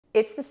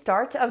It's the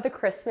start of the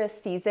Christmas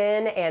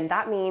season, and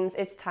that means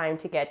it's time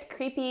to get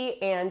creepy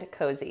and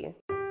cozy.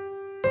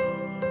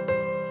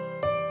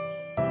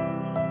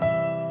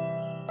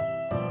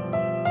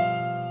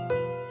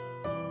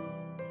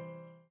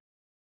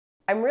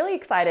 I'm really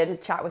excited to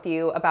chat with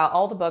you about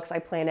all the books I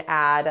plan to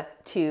add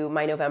to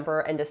my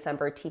November and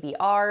December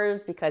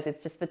TBRs because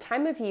it's just the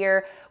time of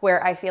year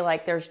where I feel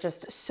like there's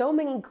just so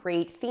many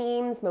great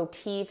themes,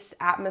 motifs,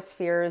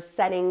 atmospheres,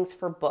 settings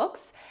for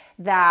books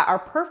that are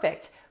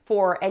perfect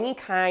for any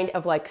kind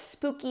of like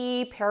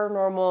spooky,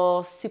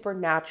 paranormal,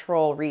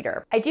 supernatural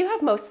reader. I do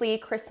have mostly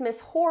Christmas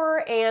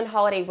horror and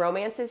holiday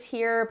romances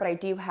here, but I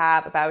do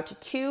have about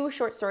 2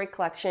 short story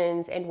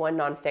collections and 1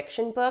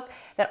 nonfiction book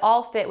that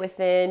all fit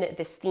within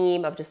this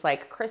theme of just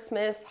like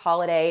Christmas,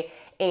 holiday,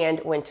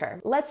 and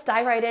winter. Let's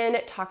dive right in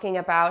talking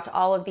about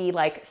all of the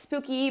like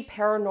spooky,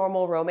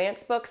 paranormal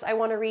romance books I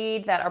want to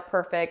read that are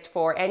perfect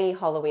for any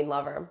Halloween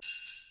lover.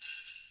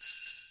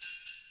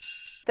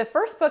 The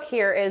first book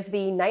here is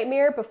The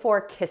Nightmare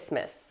Before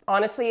Christmas.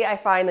 Honestly, I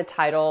find the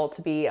title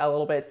to be a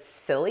little bit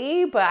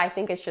silly, but I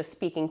think it's just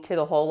speaking to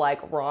the whole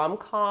like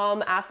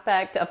rom-com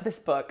aspect of this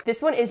book.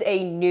 This one is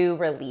a new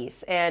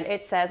release, and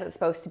it says it's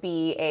supposed to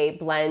be a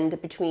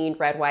blend between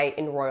red, white,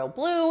 and royal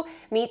blue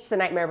meets The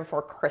Nightmare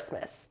Before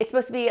Christmas. It's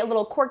supposed to be a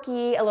little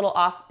quirky, a little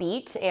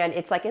offbeat, and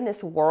it's like in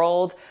this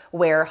world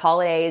where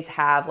holidays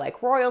have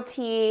like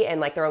royalty and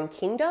like their own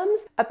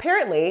kingdoms.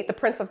 Apparently, the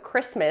Prince of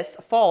Christmas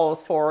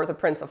falls for the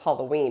Prince of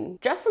Halloween.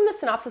 Just from the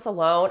synopsis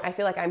alone, I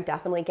feel like I'm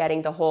definitely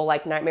getting the whole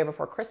like Nightmare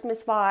Before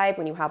Christmas vibe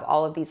when you have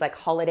all of these like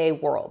holiday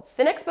worlds.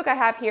 The next book I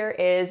have here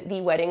is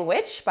The Wedding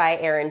Witch by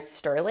Erin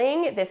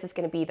Sterling. This is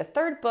going to be the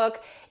 3rd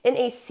book in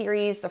a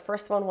series. The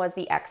first one was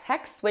The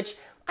Ex-Hex, which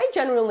I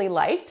genuinely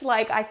liked.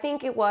 Like, I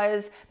think it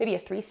was maybe a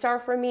 3-star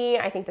for me.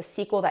 I think the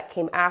sequel that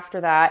came after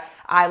that,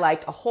 I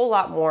liked a whole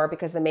lot more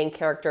because the main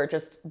character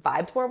just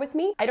vibed more with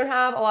me. I don't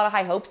have a lot of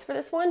high hopes for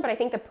this one, but I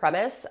think the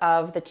premise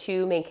of the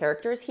 2 main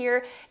characters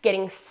here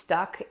getting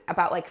stuck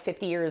about like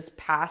 50 years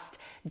past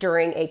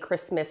during a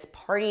Christmas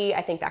party,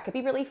 I think that could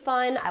be really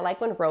fun. I like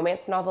when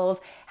romance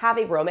novels have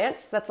a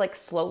romance that's like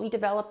slowly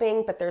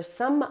developing, but there's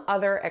some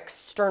other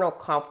external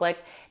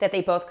conflict that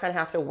they both kind of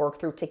have to work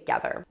through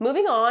together.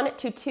 Moving on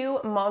to 2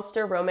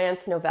 monster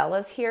romance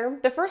novellas here.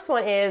 The first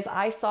one is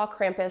I Saw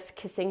Krampus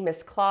Kissing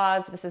Miss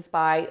Claus. This is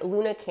by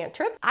Luna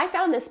Cantrip. I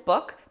found this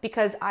book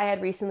because I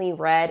had recently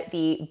read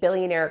the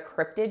Billionaire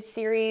Cryptid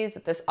series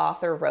that this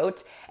author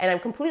wrote, and I'm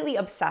completely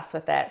obsessed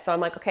with it. So I'm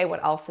like, okay,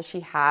 what else does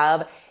she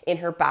have in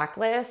her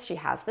backlist? She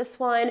has this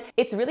one.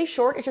 It's really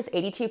short. It's just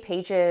 82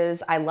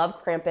 pages. I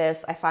love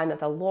Krampus. I find that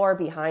the lore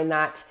behind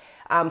that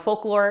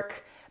folkloric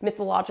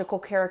mythological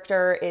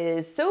character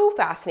is so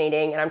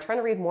fascinating, and I'm trying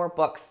to read more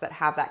books that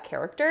have that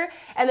character.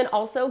 And then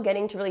also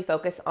getting to really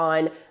focus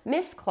on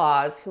Miss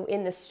Claus, who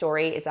in this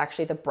story is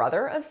actually the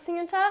brother of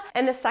Santa.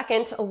 And the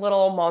second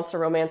little monster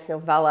romance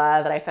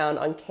novella that I found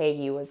on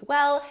KU as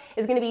well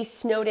is going to be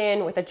Snowed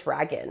In with a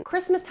Dragon.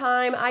 Christmas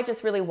time, I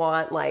just really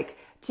want like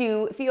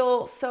to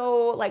feel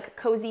so like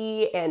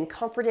cozy and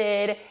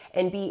comforted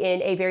and be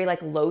in a very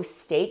like low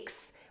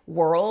stakes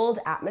world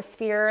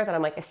atmosphere that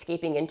I'm like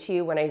escaping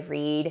into when I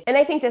read. And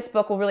I think this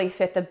book will really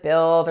fit the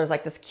bill. There's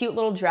like this cute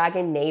little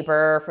dragon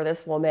neighbor for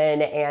this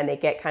woman, and they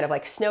get kind of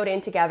like snowed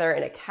in together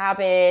in a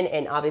cabin,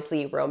 and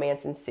obviously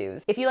romance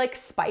ensues. If you like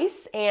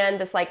spice and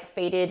this like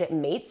fated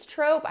mates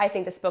trope, I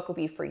think this book will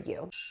be for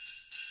you.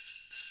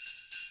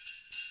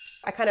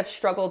 I kind of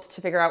struggled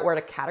to figure out where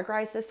to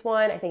categorize this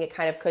one. I think it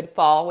kind of could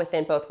fall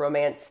within both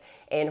romance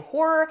and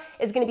horror.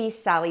 Is going to be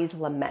Sally's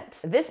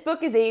Lament. This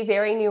book is a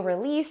very new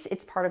release.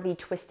 It's part of the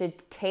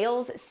Twisted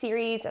Tales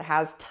series. It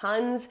has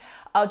tons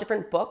of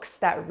different books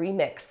that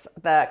remix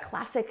the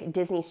classic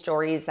Disney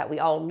stories that we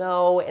all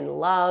know and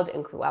love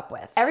and grew up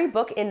with. Every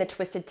book in the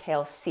Twisted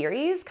Tales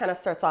series kind of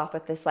starts off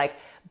with this like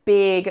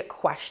big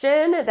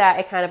question that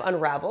it kind of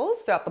unravels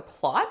throughout the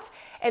plot.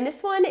 And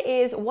this one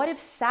is, what if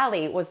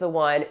Sally was the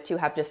one to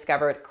have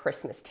discovered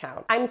Christmas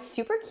Town? I'm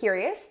super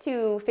curious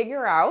to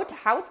figure out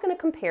how it's going to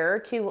compare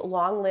to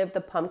Long Live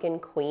the Pumpkin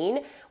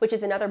Queen, which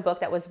is another book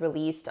that was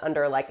released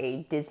under like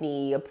a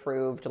Disney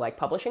approved like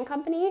publishing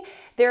company.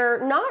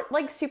 They're not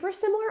like super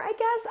similar, I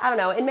guess. I don't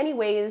know. In many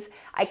ways,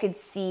 I could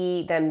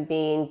see them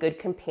being good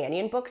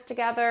companion books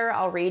together.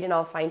 I'll read and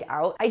I'll find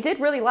out. I did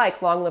really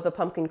like Long Live the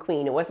Pumpkin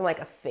Queen. It wasn't like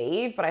a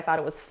fave, but I thought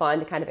it was fun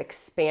to kind of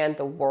expand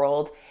the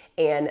world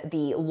and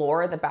the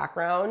lore, the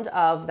background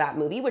of that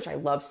movie, which I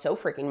love so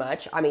freaking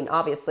much. I mean,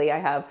 obviously I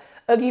have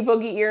Oogie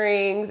Boogie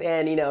earrings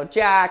and, you know,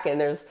 Jack, and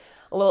there's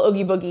a little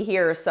Oogie Boogie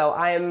here. So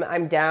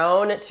I'm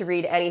down to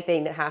read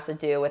anything that has to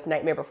do with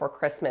Nightmare Before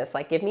Christmas.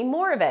 Like, give me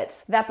more of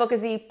it. That book is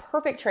the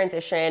perfect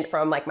transition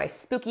from like my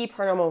spooky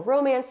paranormal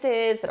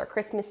romances that are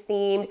Christmas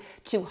themed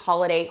to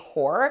holiday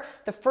horror.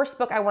 The first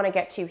book I want to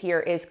get to here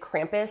is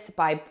Krampus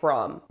by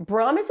Brum.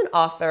 Brum is an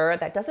author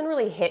that doesn't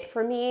really hit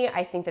for me.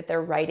 I think that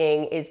their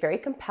writing is very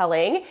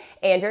compelling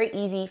and very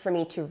easy for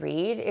me to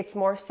read. It's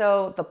more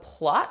so the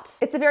plot.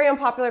 It's a very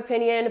unpopular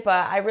opinion,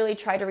 but I really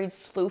tried to read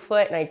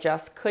Slewfoot and I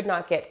just could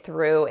not get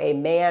through a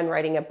man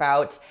writing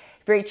about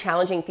very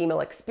challenging female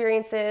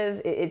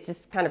experiences. It's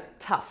just kind of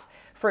tough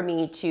for me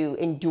to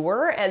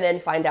endure, and then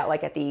find out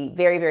like at the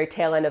very, very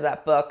tail end of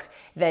that book,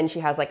 then she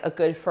has like a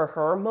good for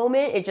her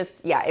moment. It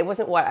just, yeah, it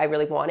wasn't what I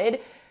really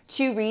wanted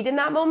to read in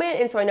that moment.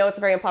 And so I know it's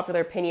a very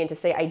unpopular opinion to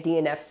say I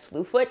DNF'd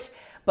Slewfoot,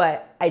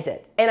 but I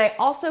did. And I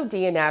also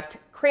DNF'd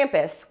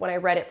Krampus when I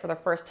read it for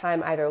the first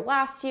time either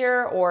last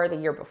year or the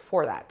year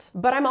before that.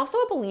 But I'm also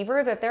a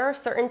believer that there are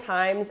certain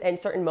times and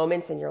certain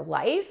moments in your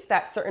life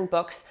that certain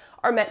books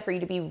are meant for you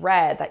to be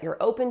read, that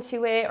you're open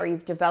to it, or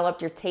you've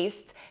developed your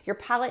tastes, your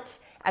palate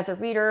as a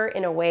reader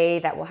in a way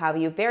that will have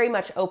you very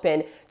much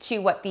open to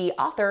what the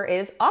author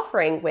is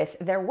offering with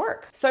their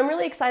work. So I'm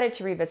really excited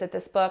to revisit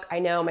this book. I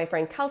know my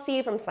friend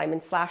Kelsey from Simon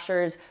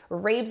Slashers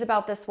raves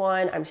about this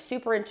one. I'm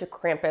super into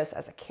Krampus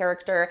as a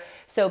character.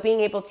 So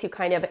being able to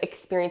kind of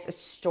experience a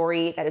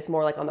story that is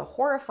more like on the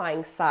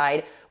horrifying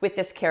side with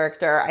this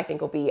character, I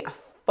think will be a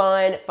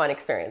fun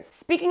experience.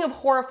 Speaking of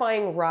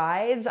horrifying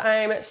rides,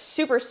 I'm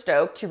super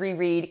stoked to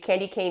reread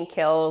Candy Cane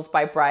Kills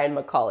by Brian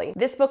McCauley.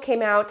 This book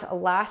came out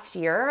last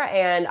year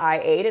and I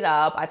ate it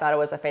up. I thought it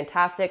was a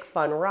fantastic,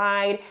 fun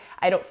ride.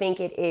 I don't think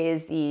it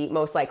is the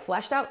most like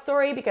fleshed out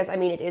story because I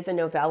mean, it is a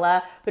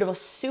novella, but it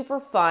was super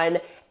fun.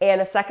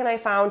 And the second I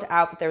found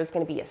out that there was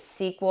going to be a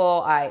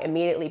sequel, I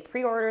immediately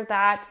pre-ordered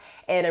that,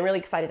 and I'm really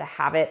excited to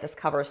have it. This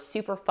cover is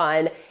super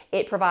fun.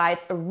 It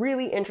provides a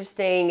really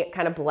interesting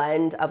kind of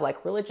blend of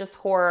like religious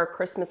horror,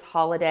 Christmas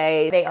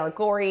holiday. They are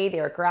gory, they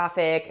are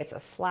graphic, it's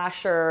a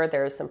slasher.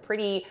 There's some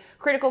pretty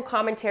critical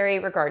commentary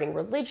regarding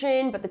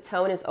religion, but the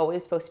tone is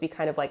always supposed to be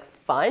kind of like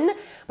fun.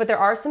 But there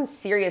are some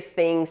serious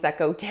things that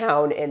go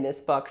down in this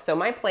book. So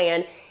my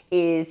plan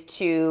is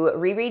to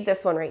reread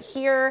this one right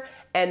here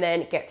and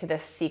then get to the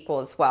sequel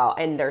as well.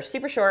 And they're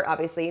super short,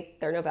 obviously,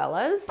 they're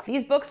novellas.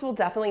 These books will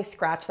definitely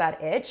scratch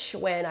that itch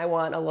when I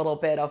want a little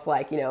bit of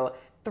like, you know,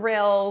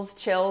 thrills,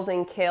 chills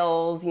and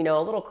kills, you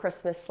know, a little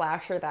Christmas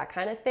slasher, that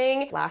kind of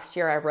thing. Last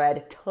year I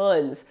read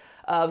tons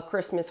of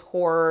Christmas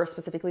horror,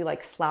 specifically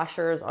like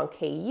slashers on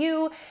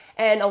KU,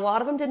 and a lot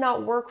of them did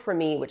not work for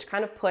me, which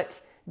kind of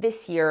put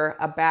this year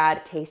a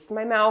bad taste in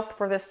my mouth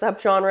for this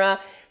subgenre.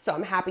 So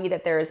I'm happy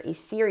that there's a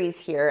series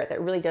here that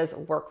really does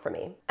work for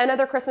me.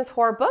 Another Christmas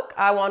horror book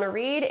I want to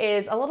read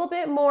is a little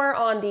bit more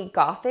on the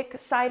gothic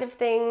side of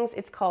things.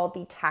 It's called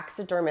The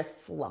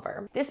Taxidermist's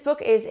Lover. This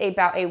book is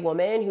about a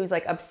woman who's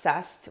like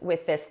obsessed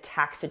with this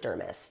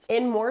taxidermist.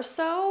 And more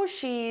so,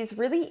 she's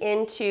really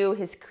into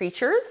his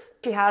creatures.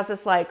 She has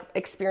this like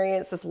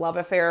experience, this love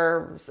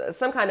affair,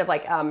 some kind of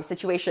like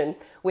situation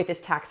with this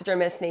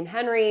taxidermist named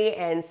Henry.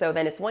 And so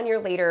then it's 1 year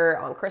later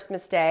on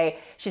Christmas Day,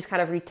 she's kind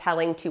of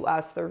retelling to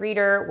us, the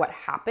reader, what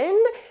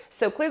happened.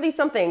 So clearly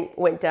something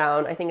went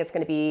down. I think it's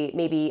going to be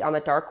maybe on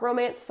the dark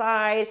romance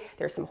side.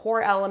 There's some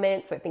horror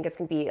elements. So I think it's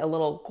going to be a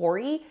little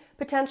gory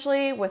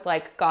potentially with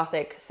like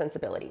gothic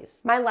sensibilities.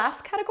 My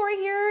last category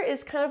here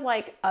is kind of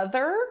like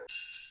other.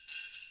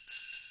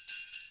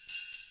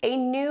 A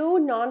new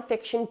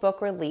nonfiction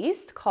book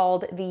released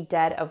called The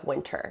Dead of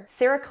Winter.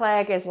 Sarah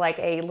Clegg is like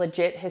a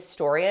legit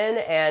historian,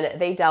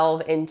 and they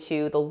delve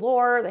into the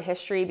lore, the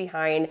history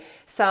behind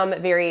some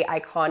very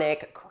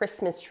iconic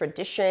Christmas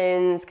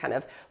traditions, kind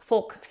of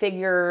folk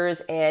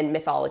figures and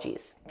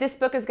mythologies. This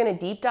book is going to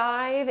deep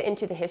dive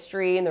into the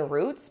history and the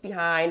roots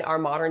behind our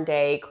modern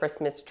day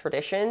Christmas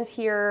traditions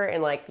here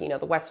in like, you know,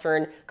 the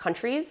Western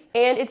countries.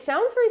 And it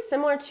sounds very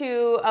similar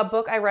to a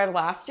book I read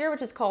last year,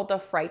 which is called The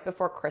Fright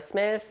Before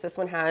Christmas. This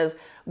one has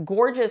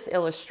gorgeous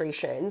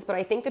illustrations, but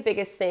I think the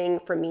biggest thing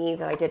for me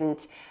that I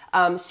didn't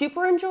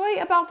super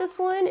enjoy about this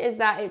one is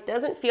that it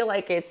doesn't feel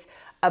like it's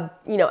a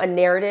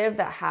narrative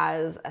that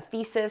has a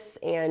thesis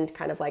and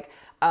kind of like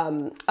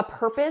a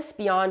purpose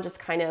beyond just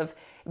kind of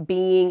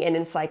being an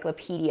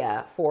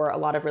encyclopedia for a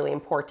lot of really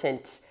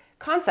important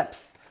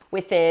concepts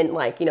within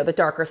like, you know, the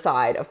darker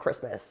side of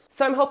Christmas.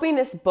 So I'm hoping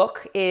this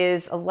book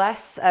is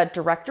less a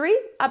directory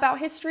about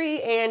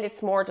history and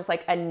it's more just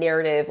like a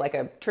narrative, like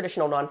a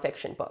traditional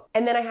nonfiction book.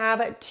 And then I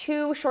have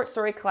 2 short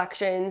story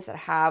collections that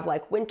have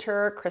like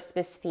winter,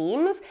 Christmas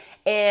themes,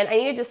 and I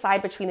need to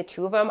decide between the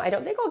 2 of them. I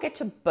don't think I'll get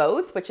to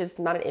both, which is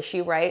not an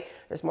issue, right?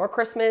 There's more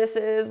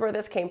Christmases where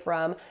this came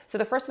from. So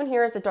the first one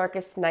here is The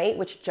Darkest Night,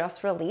 which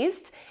just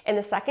released, and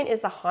the second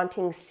is The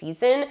Haunting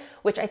Season,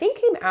 which I think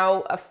came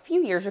out a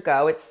few years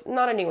ago. It's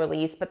not a new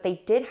release, but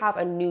they did have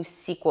a new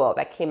sequel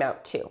that came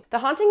out too. The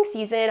Haunting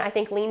Season, I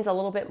think, leans a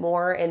little bit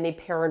more in the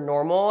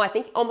paranormal. I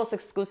think almost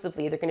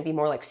exclusively they're going to be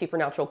more like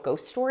supernatural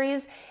ghost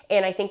stories,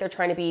 and I think they're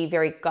trying to be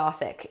very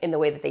gothic in the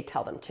way that they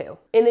tell them to.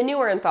 In the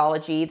newer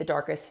anthology, The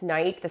Darkest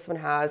Night, this one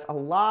has a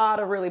lot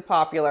of really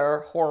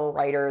popular horror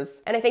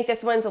writers, and I think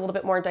this one's a little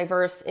bit more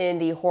diverse in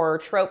the horror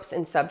tropes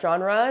and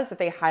subgenres that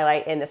they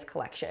highlight in this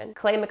collection.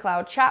 Clay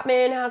McLeod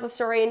Chapman has a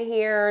story in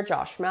here,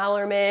 Josh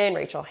Mallerman,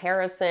 Rachel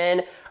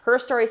Harrison. Her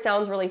story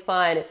sounds really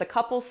fun. It's a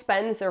couple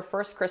spends their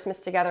first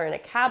Christmas together in a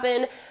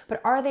cabin,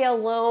 but are they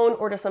alone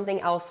or does something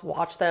else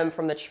watch them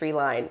from the tree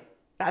line?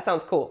 That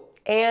sounds cool.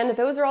 And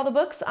those are all the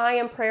books I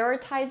am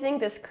prioritizing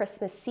this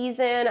Christmas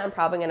season. I'm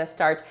probably going to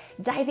start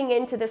diving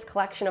into this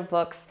collection of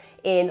books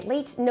in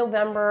late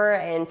November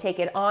and take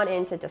it on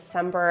into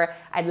December.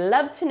 I'd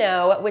love to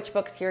know which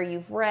books here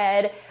you've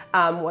read,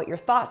 what your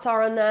thoughts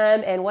are on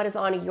them, and what is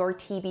on your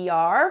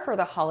TBR for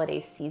the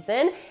holiday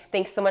season.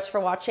 Thanks so much for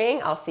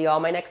watching. I'll see you all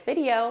in my next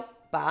video.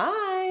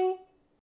 Bye!